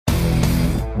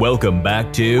Welcome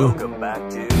back to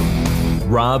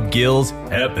Rob Gill's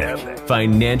Epic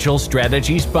Financial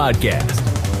Strategies Podcast.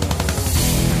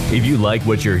 If you like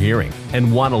what you're hearing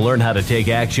and want to learn how to take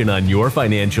action on your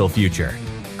financial future,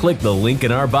 click the link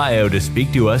in our bio to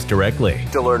speak to us directly.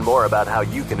 To learn more about how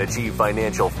you can achieve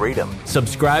financial freedom,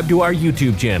 subscribe to our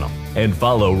YouTube channel and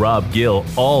follow Rob Gill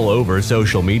all over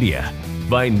social media.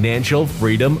 Financial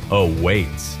freedom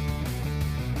awaits.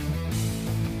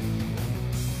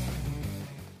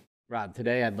 Rob,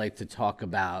 today I'd like to talk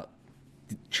about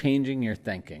changing your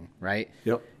thinking, right?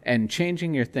 Yep. And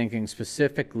changing your thinking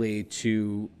specifically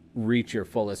to reach your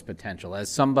fullest potential. As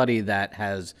somebody that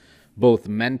has both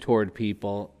mentored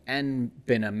people and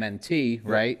been a mentee,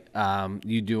 right?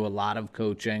 You do a lot of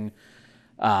coaching.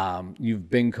 You've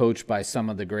been coached by some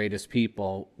of the greatest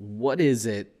people. What is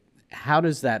it? How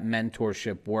does that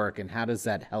mentorship work, and how does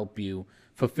that help you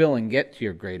fulfill and get to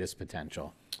your greatest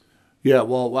potential? Yeah,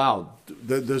 well, wow.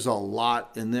 There's a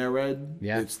lot in there, Ed.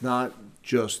 Yeah. It's not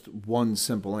just one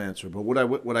simple answer. But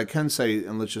what I can say,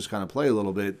 and let's just kind of play a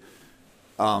little bit,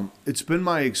 it's been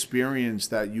my experience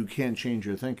that you can't change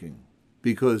your thinking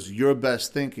because your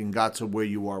best thinking got to where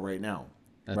you are right now.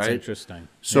 That's right? interesting.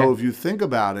 So if you think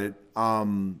about it,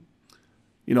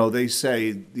 they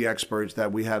say, the experts,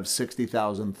 that we have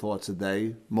 60,000 thoughts a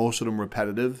day, most of them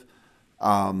repetitive.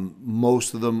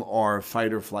 Most of them are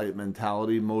fight or flight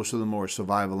mentality. Most of them are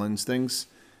survival instincts.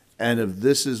 And if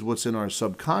this is what's in our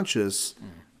subconscious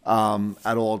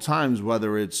at all times,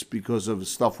 whether it's because of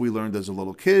stuff we learned as a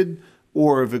little kid,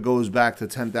 or if it goes back to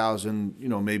 10,000,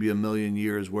 maybe a million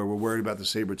years where we're worried about the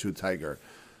saber-toothed tiger.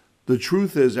 The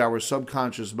truth is our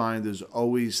subconscious mind is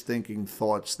always thinking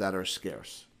thoughts that are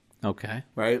scarce. Okay.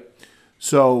 Right?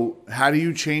 So how do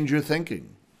you change your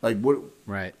thinking? Like what?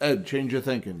 Right. Ed, change your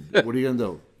thinking. What are you gonna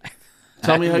do?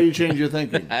 Tell me how you change your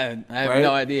thinking. I have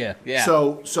no idea. Yeah.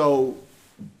 So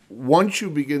once you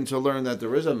begin to learn that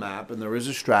there is a map and there is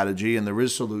a strategy and there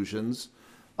is solutions,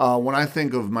 when I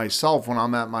think of myself,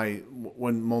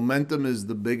 when momentum is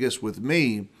the biggest with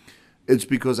me, it's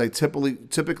because I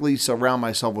typically surround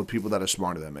myself with people that are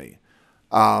smarter than me.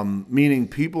 Meaning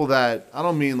people that, I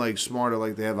don't mean like smarter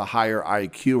like they have a higher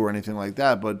IQ or anything like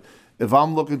that, but if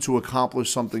I'm looking to accomplish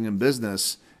something in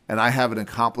business and I haven't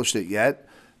accomplished it yet,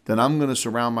 then I'm going to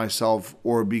surround myself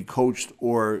or be coached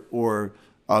or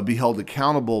be held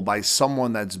accountable by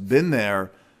someone that's been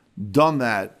there, done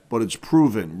that, but it's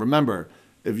proven. Remember,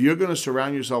 if you're going to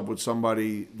surround yourself with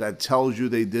somebody that tells you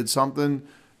they did something,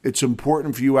 it's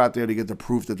important for you out there to get the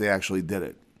proof that they actually did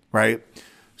it, right?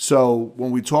 So when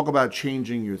we talk about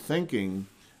changing your thinking,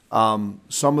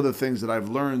 some of the things that I've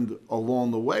learned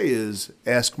along the way is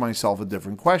ask myself a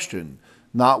different question.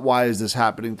 Not why is this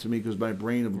happening to me, because my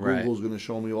brain of Google is going to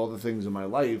show me all the things in my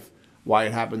life, why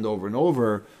it happened over and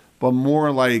over, but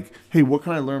more like, hey, what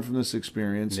can I learn from this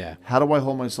experience? Yeah. How do I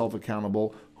hold myself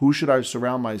accountable? Who should I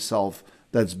surround myself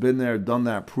that's been there, done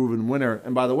that, proven winner?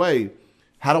 And by the way,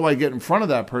 how do I get in front of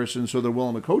that person so they're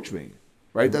willing to coach me?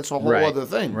 Right? That's a whole other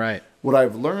thing. Right. What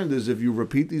I've learned is if you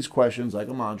repeat these questions like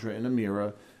a mantra in a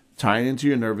mirror, tie it into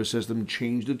your nervous system,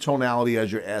 change the tonality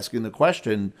as you're asking the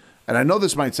question. And I know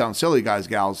this might sound silly, guys,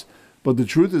 gals, but the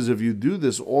truth is if you do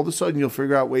this, all of a sudden you'll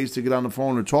figure out ways to get on the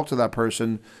phone or talk to that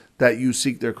person that you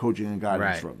seek their coaching and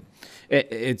guidance from.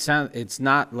 It's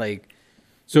not like,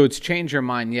 so it's change your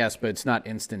mind, yes, but it's not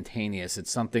instantaneous.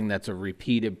 It's something that's a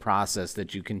repeated process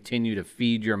that you continue to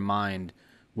feed your mind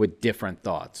with different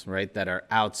thoughts, right, that are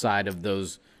outside of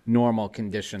those normal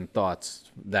conditioned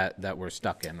thoughts that we're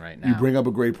stuck in right now. You bring up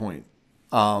a great point.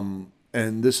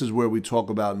 And this is where we talk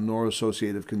about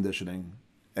neuroassociative conditioning.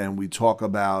 And we talk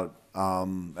about,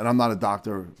 and I'm not a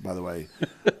doctor, by the way,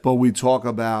 but we talk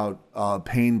about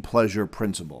pain-pleasure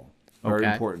principle. Very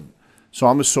important. So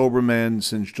I'm a sober man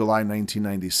since July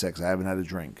 1996. I haven't had a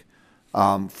drink.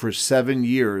 For 7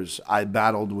 years, I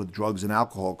battled with drugs and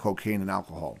alcohol, cocaine and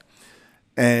alcohol.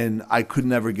 And I could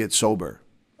never get sober.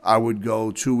 I would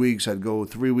go 2 weeks, I'd go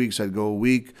 3 weeks, I'd go a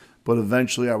week, but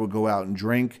eventually I would go out and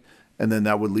drink, and then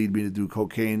that would lead me to do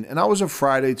cocaine. And I was a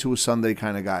Friday to a Sunday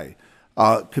kind of guy.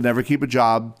 Could never keep a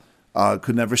job,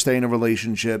 could never stay in a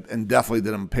relationship, and definitely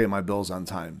didn't pay my bills on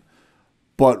time.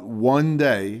 But one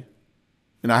day,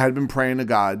 and I had been praying to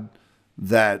God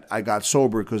that I got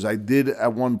sober because I did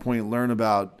at one point learn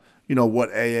about, what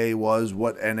AA was,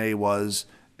 what NA was,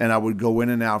 and I would go in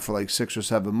and out for like 6 or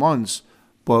 7 months.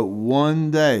 But one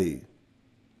day,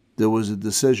 there was a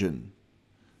decision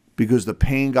because the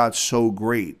pain got so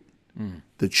great.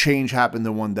 The change happened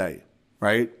in one day,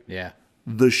 right? Yeah.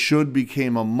 The should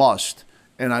became a must.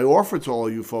 And I offer to all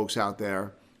you folks out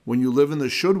there, when you live in the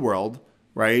should world,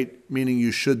 right? Meaning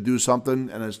you should do something,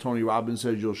 and as Tony Robbins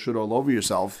says, you'll should all over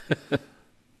yourself.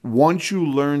 Once you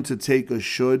learn to take a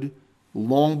should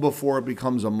long before it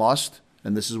becomes a must,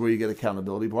 and this is where you get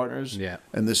accountability partners,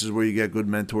 and this is where you get good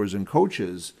mentors and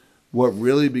coaches, what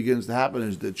really begins to happen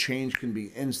is the change can be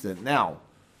instant. Now,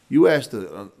 you asked,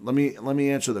 let me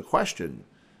answer the question.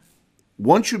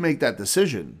 Once you make that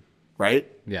decision,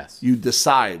 right? Yes. You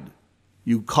decide,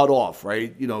 you cut off,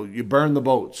 right? You know, you burn the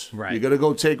boats. Right. You're going to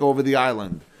go take over the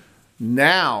island.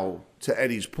 Now, to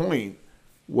Eddie's point,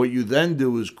 what you then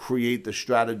do is create the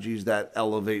strategies that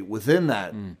elevate within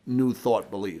that new thought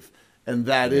belief. And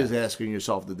that is asking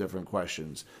yourself the different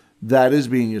questions. That is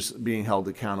being held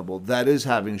accountable. That is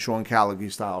having Sean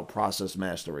Callagy style process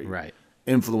mastery, Right.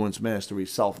 influence mastery,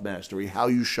 self mastery, how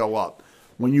you show up.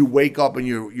 When you wake up and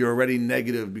you're already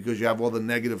negative because you have all the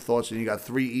negative thoughts and you got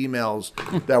 3 emails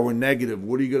that were negative,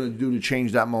 what are you going to do to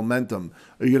change that momentum?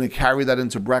 Are you going to carry that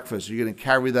into breakfast? Are you going to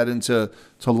carry that into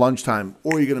lunchtime?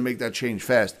 Or are you going to make that change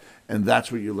fast? And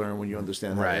that's what you learn when you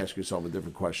understand how to ask yourself a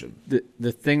different question.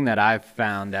 The thing that I've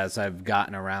found as I've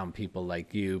gotten around people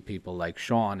like you, people like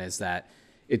Sean, is that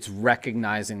it's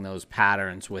recognizing those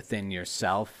patterns within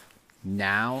yourself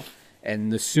now.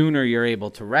 And the sooner you're able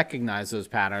to recognize those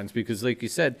patterns, because like you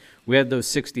said, we had those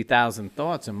 60,000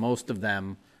 thoughts and most of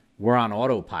them were on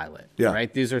autopilot,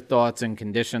 right? These are thoughts and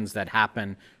conditions that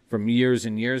happen from years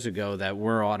and years ago that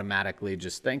we're automatically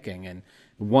just thinking. And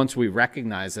once we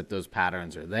recognize that those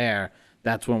patterns are there,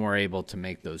 that's when we're able to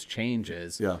make those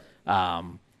changes.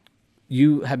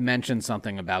 You have mentioned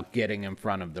something about getting in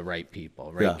front of the right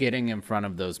people, right? Getting in front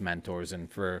of those mentors.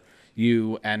 And for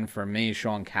you and for me,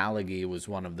 Sean Callagy was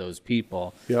one of those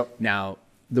people. Now,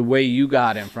 the way you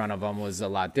got in front of them was a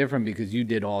lot different because you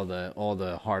did all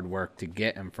the hard work to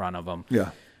get in front of them.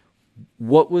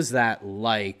 What was that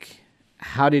like?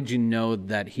 How did you know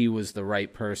that he was the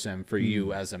right person for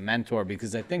you as a mentor?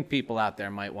 Because I think people out there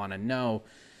might want to know,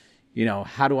 you know,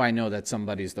 how do I know that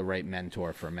somebody's the right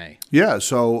mentor for me? Yeah,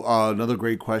 so another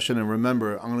great question. And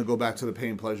remember, I'm going to go back to the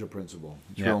pain pleasure principle.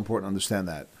 It's real important to understand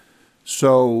that.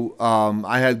 So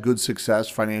I had good success,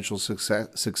 financial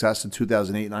success in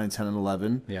 2008, 9, 10, and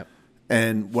 11.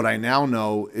 And what I now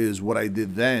know is what I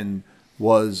did then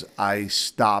was I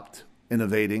stopped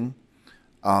innovating.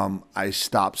 I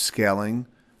stopped scaling.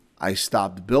 I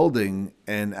stopped building.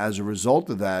 And as a result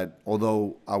of that,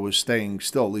 although I was staying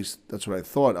still, at least that's what I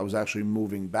thought, I was actually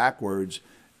moving backwards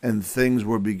and things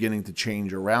were beginning to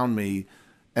change around me.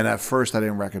 And at first I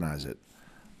didn't recognize it.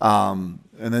 And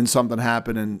then something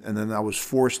happened and then I was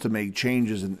forced to make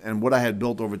changes. And what I had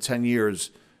built over 10 years,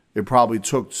 it probably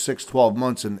took 6, 12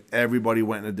 months and everybody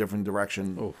went in a different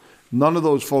direction. None of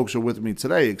those folks are with me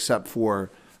today except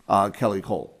for Kelly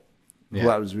Cole, who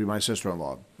happens to be my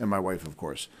sister-in-law and my wife, of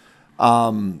course.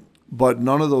 But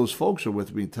none of those folks are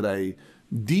with me today.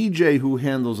 DJ, who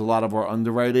handles a lot of our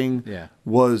underwriting,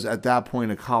 was at that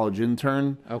point a college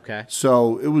intern.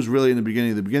 So it was really in the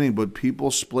beginning, but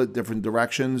people split different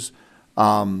directions.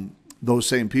 Those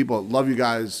same people, love you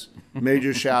guys,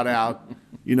 major shout out.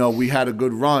 You know, we had a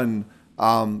good run.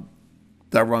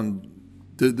 That run,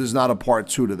 there's not a part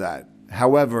 2 to that.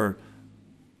 However,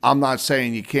 I'm not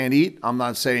saying you can't eat. I'm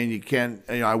not saying you can't,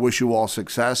 you know, I wish you all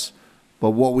success.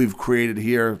 But what we've created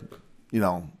here, you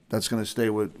know, that's going to stay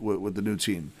with the new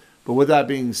team. But with that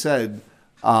being said,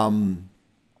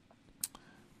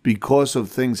 because of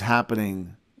things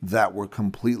happening that were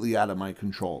completely out of my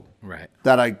control,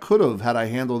 that I could have, had I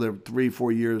handled it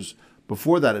 3-4 years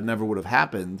before that, it never would have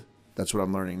happened. That's what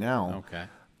I'm learning now.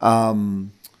 I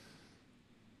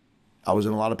was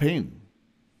in a lot of pain.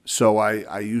 So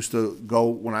I used to go,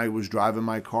 when I was driving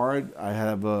my car, I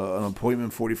have an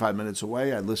appointment 45 minutes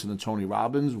away. I'd listen to Tony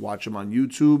Robbins, watch him on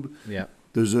YouTube.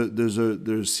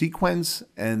 There's sequence,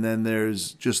 and then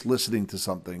there's just listening to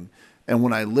something. And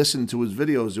when I listened to his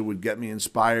videos, it would get me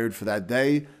inspired for that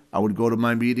day. I would go to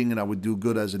my meeting and I would do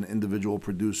good as an individual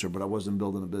producer, but I wasn't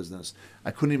building a business.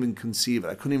 I couldn't even conceive it.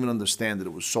 I couldn't even understand it.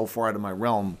 It was so far out of my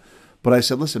realm. But I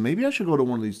said, listen, maybe I should go to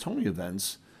one of these Tony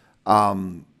events.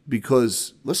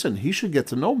 Because, listen, he should get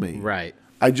to know me.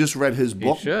 I just read his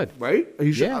book. He should. Right?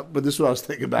 He should. But this is what I was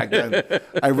thinking back then.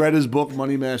 I read his book,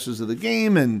 Money Masters of the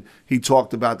Game, and he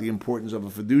talked about the importance of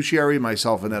a fiduciary.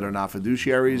 Myself and Ed are not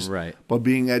fiduciaries. But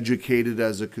being educated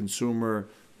as a consumer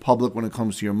public when it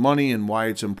comes to your money and why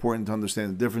it's important to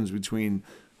understand the difference between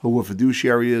who a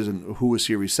fiduciary is and who a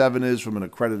Series 7 is from an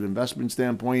accredited investment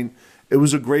standpoint. It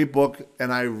was a great book,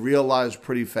 and I realized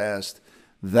pretty fast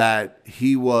that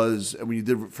he was, and when you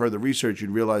did further research, you'd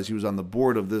realize he was on the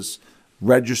board of this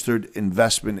registered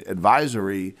investment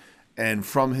advisory. And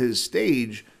from his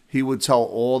stage, he would tell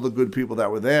all the good people that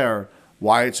were there,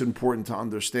 why it's important to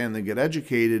understand and get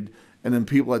educated. And then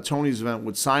people at Tony's event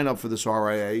would sign up for this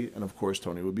RIA, and of course,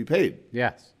 Tony would be paid.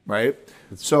 Yes. Right?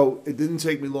 So it didn't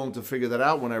take me long to figure that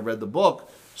out when I read the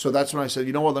book. So that's when I said,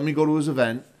 you know what, let me go to his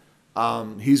event.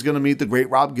 He's going to meet the great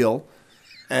Rob Gill,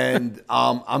 and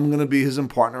I'm going to be his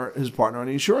partner on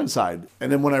the insurance side.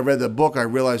 And then when I read the book, I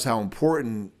realized how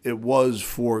important it was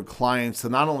for clients to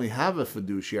not only have a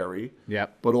fiduciary,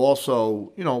 Yep. but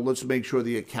also, let's make sure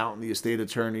the accountant, the estate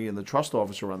attorney, and the trust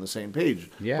officer are on the same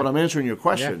page. Yeah. But I'm answering your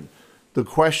question. Yeah. The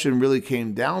question really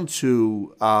came down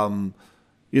to,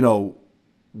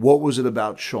 what was it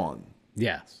about Sean,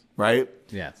 Yes. right?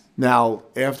 Yes. Now,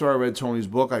 after I read Tony's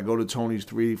book, I go to Tony's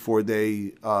 3-4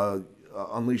 day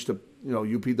Unleash the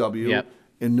UPW Yep.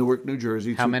 in Newark, New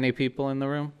Jersey. How many people in the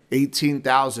room?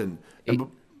 18,000.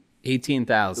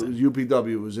 18,000.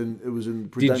 UPW was in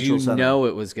Did Prudential you Center. know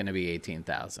it was going to be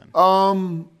 18,000? I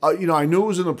knew it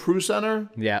was in the Pru Center.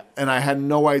 Yeah. And I had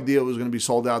no idea it was going to be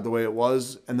sold out the way it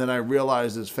was. And then I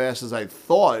realized, as fast as I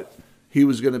thought he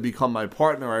was going to become my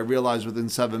partner, I realized within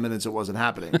 7 minutes it wasn't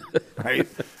happening. Right?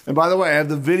 And by the way, I have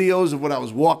the videos of when I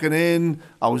was walking in.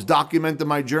 I was documenting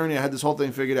my journey. I had this whole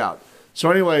thing figured out.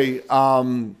 So anyway,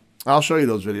 I'll show you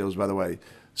those videos, by the way.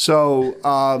 So,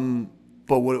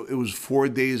 it was 4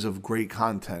 days of great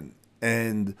content.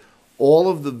 And all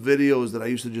of the videos that I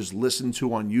used to just listen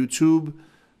to on YouTube,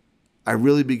 I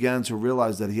really began to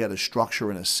realize that he had a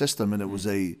structure and a system, and it was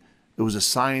a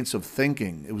science of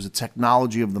thinking. It was a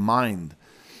technology of the mind.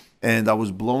 And I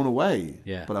was blown away.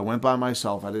 Yeah. But I went by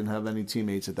myself. I didn't have any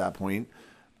teammates at that point.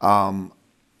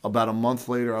 About a month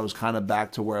later, I was kind of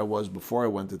back to where I was before I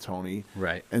went to Tony.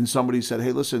 Right. And somebody said,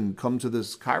 hey, listen, come to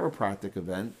this chiropractic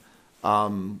event.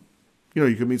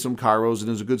 You can meet some chiros, and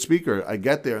there's a good speaker. I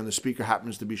get there, and the speaker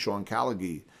happens to be Sean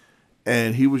Callaghy.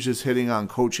 And he was just hitting on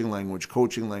coaching language.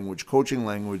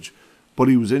 But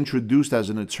he was introduced as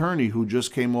an attorney who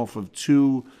just came off of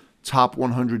 2 top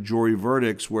 100 jury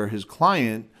verdicts where his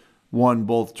client won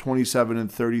both 27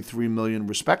 and 33 million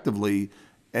respectively.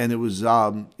 And it was,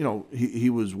 he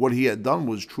was, what he had done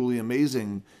was truly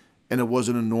amazing, and it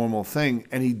wasn't a normal thing.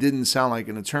 And he didn't sound like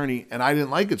an attorney, and I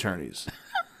didn't like attorneys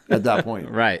at that point.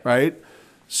 Right. Right.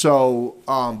 So,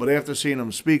 but after seeing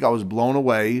him speak, I was blown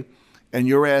away. And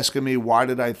you're asking me, why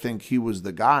did I think he was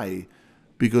the guy?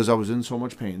 Because I was in so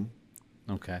much pain.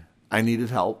 Okay. I needed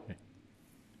help.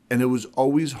 And it was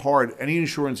always hard. Any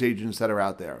insurance agents that are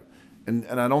out there, and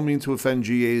I don't mean to offend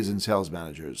GAs and sales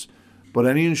managers, but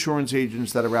any insurance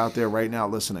agents that are out there right now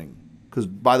listening, because,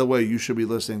 by the way, you should be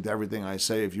listening to everything I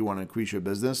say if you want to increase your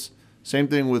business. Same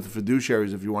thing with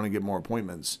fiduciaries if you want to get more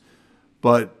appointments.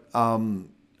 But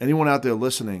anyone out there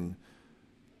listening,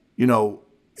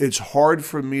 it's hard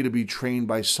for me to be trained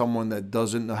by someone that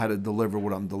doesn't know how to deliver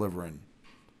what I'm delivering,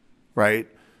 right?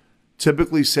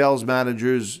 Typically, sales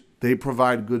managers, they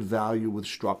provide good value with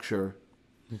structure.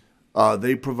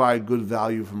 They provide good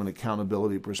value from an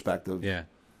accountability perspective. Yeah.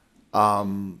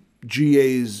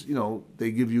 GAs,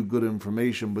 they give you good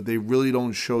information, but they really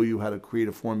don't show you how to create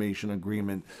a formation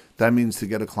agreement. That means to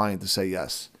get a client to say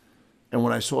yes. And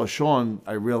when I saw Sean,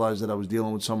 I realized that I was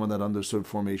dealing with someone that understood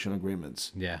formation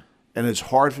agreements. Yeah. And it's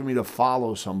hard for me to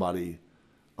follow somebody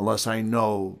unless I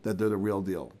know that they're the real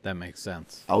deal. That makes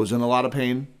sense. I was in a lot of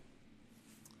pain.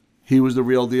 He was the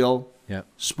real deal. Yep.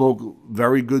 Spoke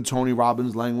very good Tony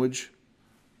Robbins language.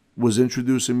 Was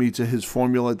introducing me to his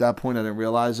formula at that point. I didn't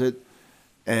realize it.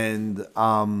 And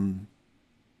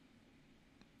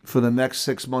for the next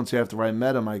 6 months after I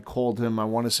met him, I called him, I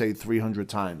want to say 300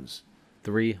 times.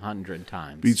 300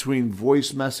 times. Between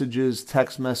voice messages,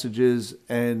 text messages,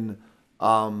 and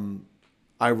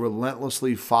I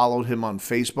relentlessly followed him on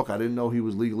Facebook. I didn't know he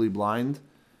was legally blind.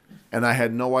 And I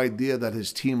had no idea that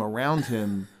his team around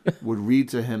him would read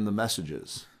to him the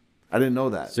messages. I didn't know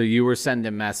that. So you were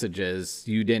sending messages.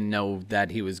 You didn't know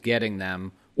that he was getting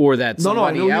them, or that No, I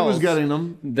somebody knew else he was getting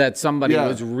them. that somebody Yeah.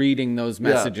 was reading those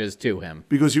messages to him.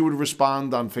 Because he would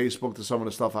respond on Facebook to some of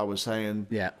the stuff I was saying.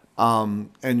 Yeah.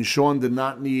 And Sean did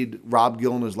not need Rob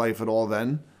Gill in his life at all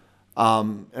then.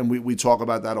 And we talk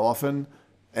about that often.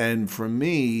 And for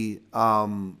me,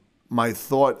 my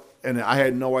thought, and I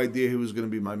had no idea he was going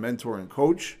to be my mentor and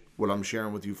coach, what I'm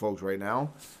sharing with you folks right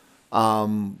now.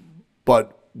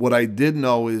 But what I did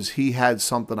know is he had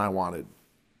something I wanted.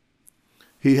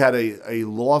 He had a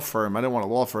law firm. I didn't want a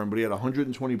law firm, but he had a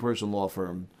 120-person law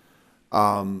firm.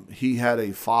 He had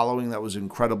a following that was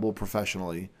incredible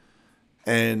professionally.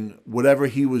 And whatever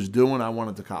he was doing, I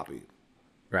wanted to copy.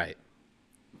 Right.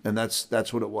 And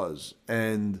that's what it was.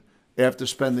 And after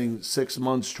spending 6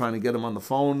 months trying to get him on the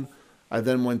phone, I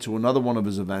then went to another one of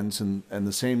his events, and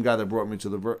the same guy that brought me to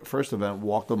the first event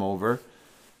walked him over.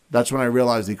 That's when I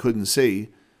realized he couldn't see.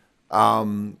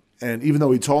 And even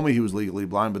though he told me he was legally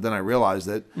blind, but then I realized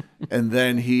it. And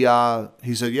then he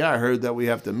said, yeah, I heard that we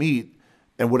have to meet.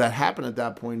 And what had happened at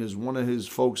that point is one of his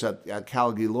folks at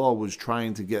Callagy Law was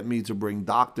trying to get me to bring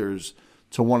doctors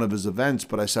to one of his events,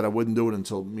 but I said I wouldn't do it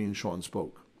until me and Sean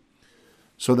spoke.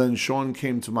 So then Sean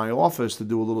came to my office to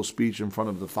do a little speech in front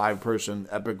of the 5-person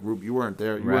Epic group. You weren't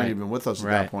there. You weren't even with us at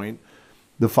that point.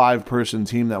 The 5-person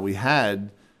team that we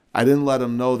had, I didn't let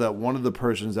him know that one of the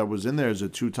persons that was in there is a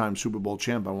 2-time Super Bowl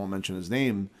champ. I won't mention his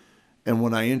name. And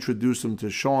when I introduced him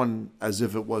to Sean, as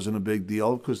if it wasn't a big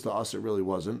deal, because to us it really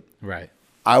wasn't. Right.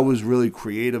 I was really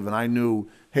creative, and I knew,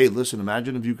 hey, listen,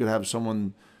 imagine if you could have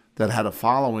someone that had a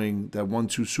following that won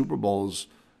 2 Super Bowls,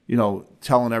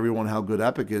 telling everyone how good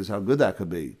Epic is, how good that could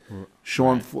be.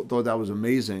 Sean thought that was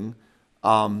amazing.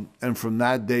 And from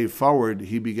that day forward,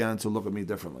 he began to look at me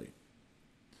differently.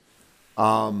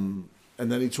 And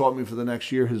then he taught me for the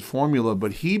next year his formula,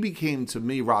 but he became to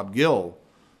me, Rob Gill,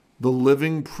 the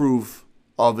living proof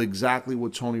of exactly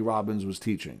what Tony Robbins was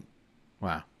teaching.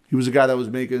 Wow. He was a guy that was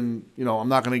making, I'm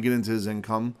not going to get into his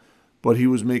income, but he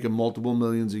was making multiple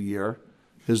millions a year.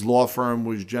 His law firm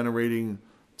was generating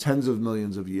tens of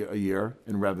millions a year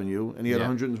in revenue, and he had a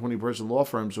 120-person law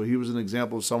firm, so he was an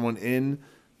example of someone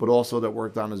but also that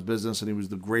worked on his business, and he was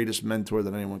the greatest mentor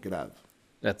that anyone could have.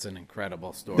 That's an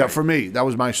incredible story. That for me, that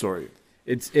was my story.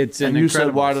 It's and you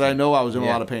said, why did I know I was in a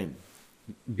lot of pain?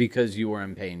 Because you were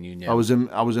in pain, you knew. I was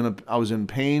in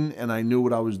pain, and I knew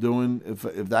what I was doing.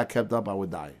 If that kept up, I would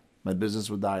die. My business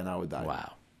would die, and I would die.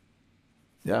 Wow.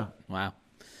 Yeah. Wow.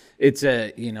 It's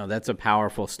that's a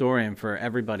powerful story, and for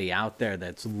everybody out there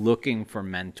that's looking for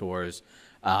mentors,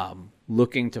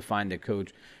 looking to find a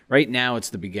coach. Right now, it's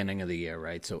the beginning of the year,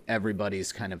 right? So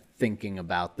everybody's kind of thinking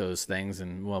about those things.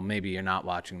 And, well, maybe you're not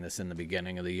watching this in the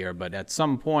beginning of the year, but at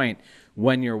some point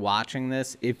when you're watching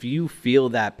this, if you feel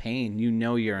that pain,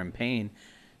 you're in pain,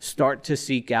 start to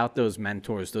seek out those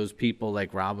mentors, those people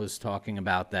like Rob was talking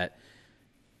about that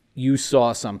you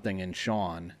saw something in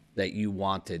Sean that you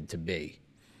wanted to be.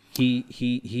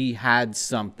 He had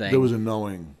something. There was a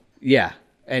knowing. Yeah.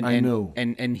 I knew.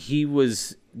 And he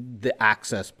was the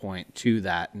access point to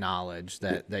that knowledge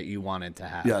that you wanted to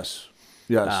have. Yes.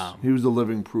 He was the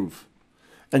living proof.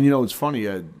 And, it's funny,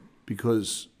 Ed,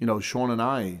 because, Sean and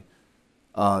I,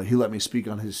 he let me speak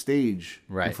on his stage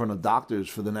in front of doctors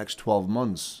for the next 12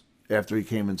 months after he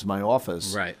came into my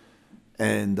office. Right.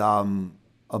 And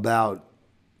about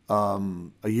a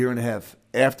year and a half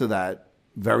after that,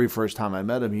 very first time I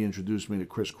met him, he introduced me to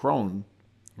Chris Crone.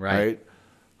 Right.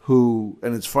 Who,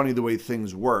 and it's funny the way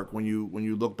things work when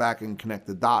you look back and connect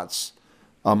the dots.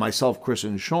 Myself, Chris,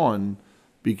 and Sean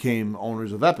became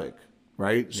owners of Epic,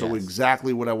 right? So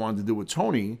exactly what I wanted to do with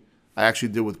Tony, I actually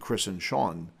did with Chris and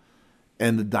Sean.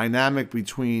 And the dynamic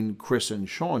between Chris and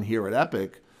Sean here at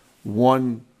Epic, the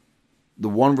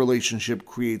one relationship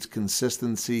creates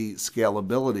consistency,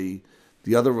 scalability.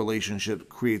 The other relationship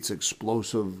creates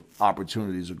explosive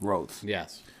opportunities of growth.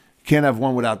 Yes. Can't have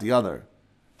one without the other.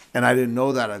 And I didn't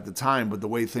know that at the time, but the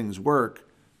way things work,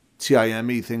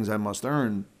 TIME, things I must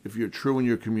earn, if you're true in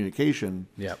your communication,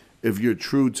 if you're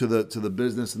true to the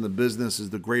business, and the business is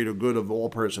the greater good of all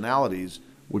personalities,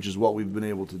 which is what we've been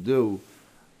able to do,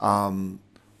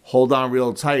 hold on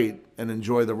real tight and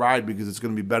enjoy the ride, because it's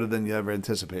going to be better than you ever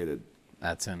anticipated.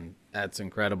 That's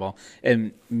incredible.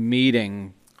 And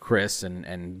meeting Chris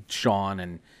and Sean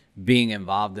and being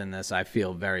involved in this, I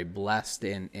feel very blessed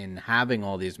in having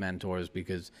all these mentors,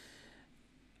 because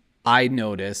I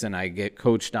notice, and I get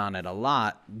coached on it a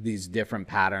lot, these different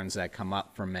patterns that come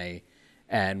up for me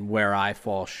and where I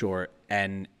fall short,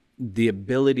 and the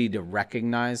ability to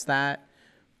recognize that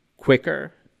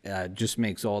quicker just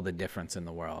makes all the difference in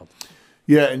the world.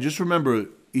 Yeah, and just remember,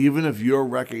 even if you're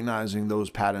recognizing those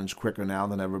patterns quicker now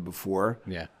than ever before,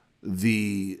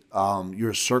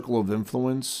 your circle of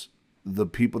influence, the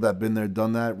people that have been there,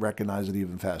 done that, recognize it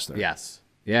even faster. Yes.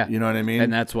 Yeah. You know what I mean?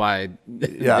 And that's why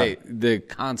the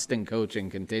constant coaching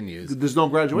continues. There's no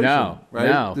graduation, right?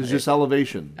 No. There's just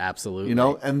elevation. Absolutely.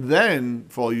 And then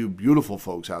for all you beautiful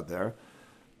folks out there,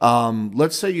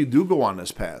 let's say you do go on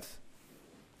this path,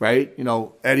 right?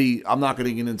 Eddie, I'm not going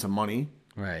to get into money.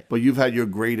 Right. But you've had your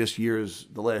greatest years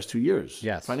the last 2 years.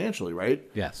 Yes. Financially, right?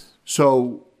 Yes.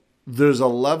 So there's a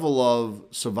level of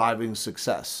surviving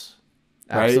success.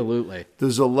 Right? Absolutely.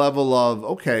 There's a level of,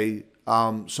 okay,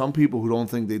 some people who don't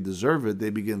think they deserve it, they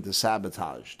begin to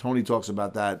sabotage. Tony talks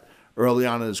about that early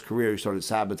on in his career. He started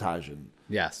sabotaging.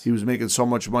 Yes. He was making so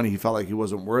much money, he felt like he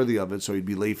wasn't worthy of it, so he'd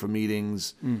be late for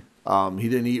meetings. He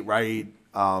didn't eat right.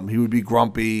 He would be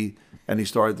grumpy, and he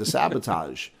started to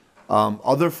sabotage.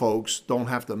 Other folks don't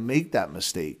have to make that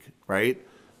mistake. right?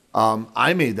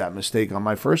 I made that mistake on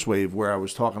my first wave where I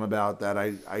was talking about that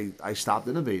I stopped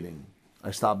innovating.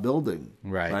 I stopped building.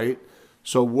 Right?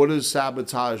 So what does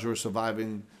sabotage or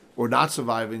surviving or not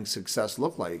surviving success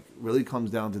look like? Really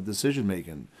comes down to decision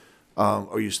making.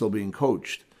 Are you still being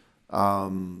coached?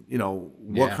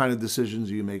 What kind of decisions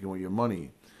are you making with your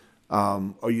money?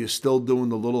 Are you still doing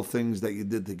the little things that you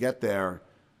did to get there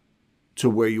to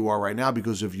where you are right now?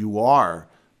 Because if you are,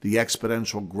 the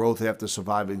exponential growth after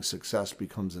surviving success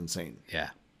becomes insane. Yeah.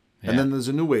 And then there's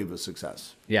a new wave of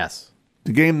success. Yes.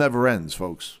 The game never ends,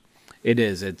 folks. It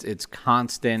is. It's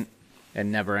constant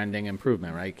and never-ending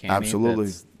improvement, right, Cammy?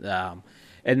 Absolutely.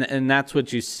 And that's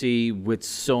what you see with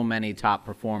so many top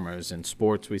performers in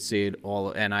sports. We see it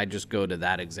all, and I just go to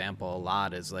that example a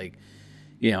lot. Is like,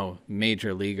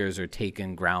 major leaguers are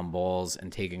taking ground balls,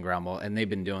 and they've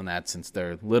been doing that since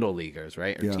they're little leaguers,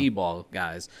 right, or T-ball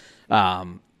guys.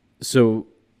 So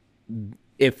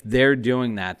if they're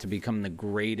doing that to become the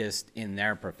greatest in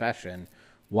their profession,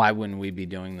 why wouldn't we be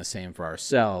doing the same for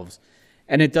ourselves?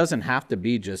 And it doesn't have to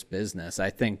be just business. I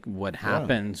think what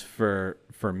happens for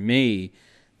me,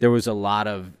 there was a lot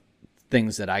of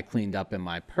things that I cleaned up in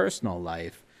my personal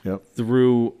life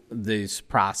through this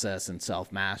process and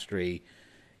self-mastery.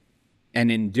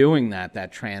 And in doing that,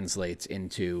 that translates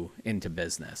into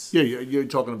business. Yeah, you're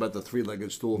talking about the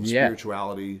three-legged stool of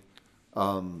spirituality,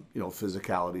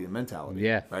 physicality and mentality.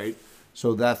 Yeah. Right?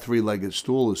 So that three-legged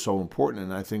stool is so important,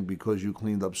 and I think because you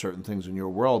cleaned up certain things in your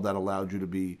world, that allowed you to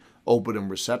be open and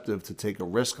receptive to take a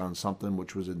risk on something,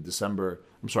 which was in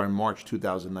March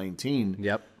 2019.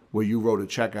 Yep. Where you wrote a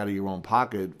check out of your own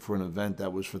pocket for an event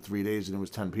that was for 3 days, and it was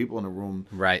 10 people in a room.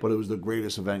 Right. But it was the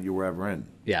greatest event you were ever in.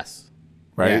 Yes.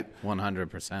 Right? Yeah,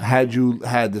 100%. Had you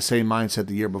had the same mindset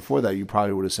the year before that, you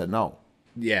probably would have said no.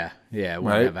 Yeah, it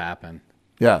wouldn't have happened.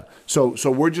 Yeah. So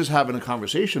we're just having a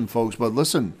conversation, folks. But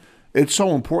listen, it's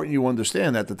so important you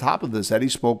understand at the top of this, Eddie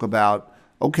spoke about,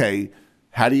 okay,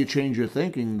 how do you change your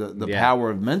thinking, the power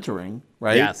of mentoring,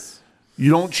 right? Yes. You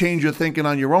don't change your thinking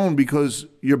on your own because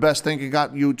your best thinking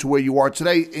got you to where you are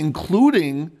today,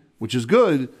 including, which is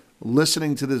good,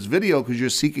 listening to this video because you're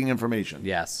seeking information.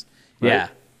 Yes. Right? Yeah.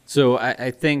 So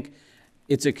I think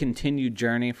it's a continued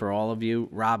journey for all of you.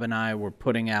 Rob and I were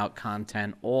putting out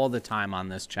content all the time on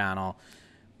this channel.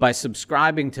 By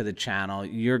subscribing to the channel,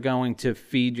 you're going to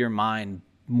feed your mind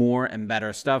more and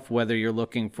better stuff, whether you're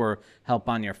looking for help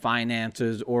on your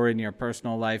finances or in your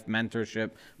personal life,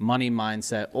 mentorship, money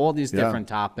mindset, all these different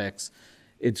topics.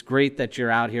 It's great that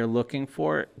you're out here looking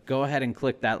for it. Go ahead and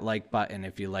click that like button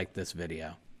if you like this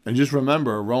video. And just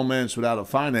remember, a romance without a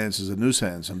finance is a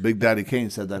nuisance. And Big Daddy Kane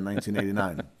said that in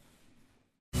 1989.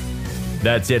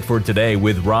 That's it for today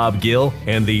with Rob Gill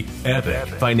and the Epic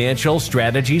Financial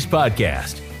Strategies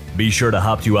Podcast. Be sure to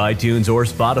hop to iTunes or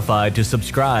Spotify to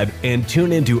subscribe and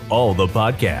tune into all the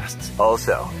podcasts.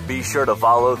 Also, be sure to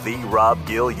follow the Rob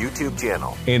Gill YouTube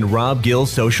channel and Rob Gill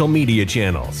social media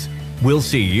channels. We'll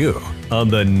see you on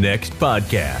the next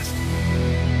podcast.